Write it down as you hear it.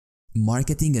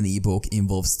Marketing an ebook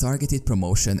involves targeted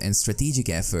promotion and strategic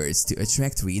efforts to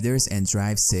attract readers and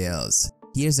drive sales.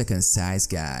 Here's a concise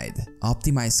guide.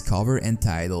 Optimize cover and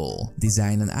title.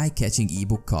 Design an eye-catching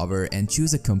ebook cover and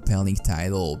choose a compelling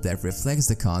title that reflects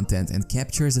the content and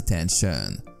captures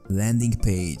attention. Landing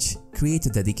page. Create a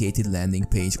dedicated landing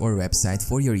page or website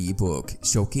for your ebook,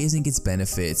 showcasing its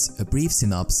benefits, a brief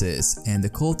synopsis, and a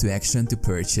call to action to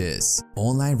purchase.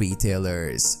 Online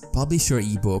retailers. Publish your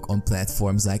ebook on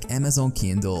platforms like Amazon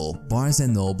Kindle, Barnes &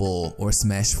 Noble, or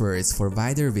Smashwords for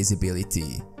wider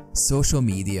visibility. Social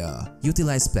media.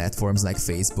 Utilize platforms like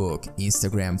Facebook,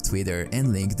 Instagram, Twitter, and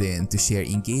LinkedIn to share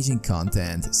engaging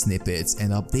content, snippets,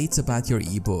 and updates about your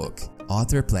ebook.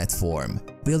 Author platform.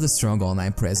 Build a strong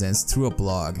online presence through a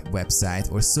blog, website,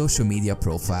 or social media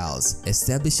profiles,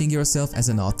 establishing yourself as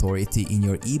an authority in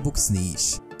your ebook's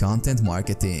niche. Content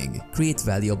marketing. Create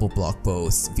valuable blog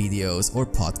posts, videos, or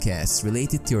podcasts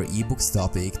related to your ebook's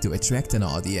topic to attract an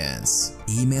audience.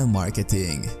 Email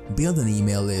marketing. Build an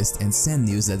email list and send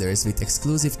newsletters with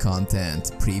exclusive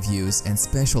content, previews, and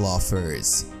special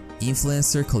offers.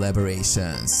 Influencer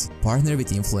collaborations. Partner with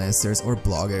influencers or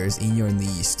bloggers in your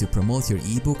niche to promote your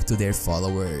ebook to their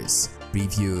followers.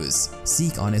 Reviews.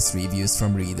 Seek honest reviews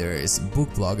from readers, book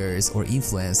bloggers, or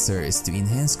influencers to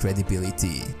enhance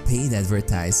credibility. Paid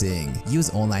advertising.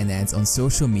 Use online ads on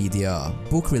social media,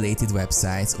 book-related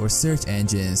websites, or search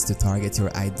engines to target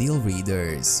your ideal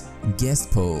readers. Guest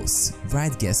posts.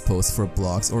 Write guest posts for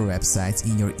blogs or websites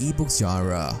in your ebook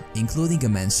genre, including a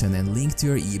mention and link to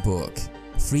your ebook.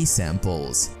 Free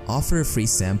samples. Offer a free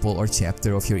sample or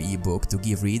chapter of your ebook to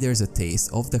give readers a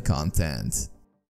taste of the content.